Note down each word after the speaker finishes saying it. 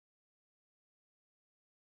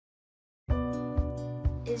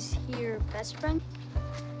Is he your best friend?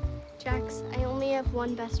 Jax, I only have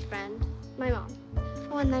one best friend. My mom.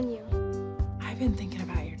 Oh, and then you. I've been thinking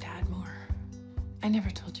about your dad more. I never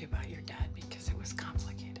told you about your dad because it was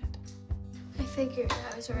complicated. I figured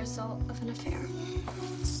that was a result of an affair.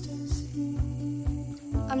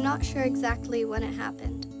 I'm not sure exactly when it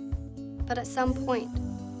happened, but at some point,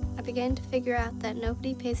 I began to figure out that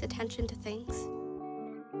nobody pays attention to things.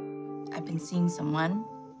 I've been seeing someone.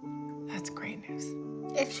 That's great news.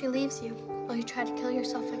 If she leaves you, will you try to kill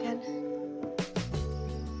yourself again?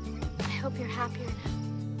 I hope you're happier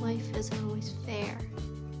now. Life isn't always fair.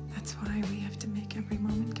 That's why we have to make every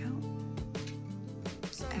moment count.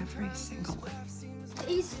 Every single one.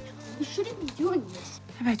 Daisy, you shouldn't be doing this.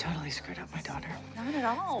 Have I totally screwed up my daughter? Not at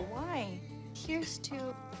all. Why? Here's to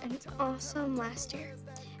an awesome last year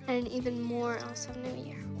and an even more awesome new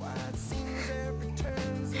year.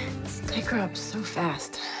 They grow up so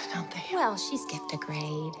fast, don't they? Well, she skipped a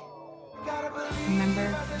grade.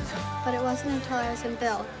 Remember? But it wasn't until I was in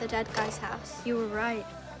Bill, the dead guy's house. You were right.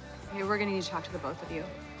 Hey, we're gonna need to talk to the both of you.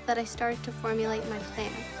 That I started to formulate my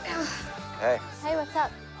plan. Hey, Hey, what's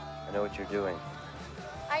up? I know what you're doing.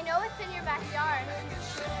 I know it's in your backyard.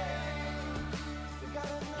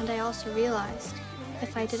 And I also realized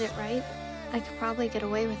if I did it right, I could probably get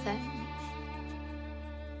away with it.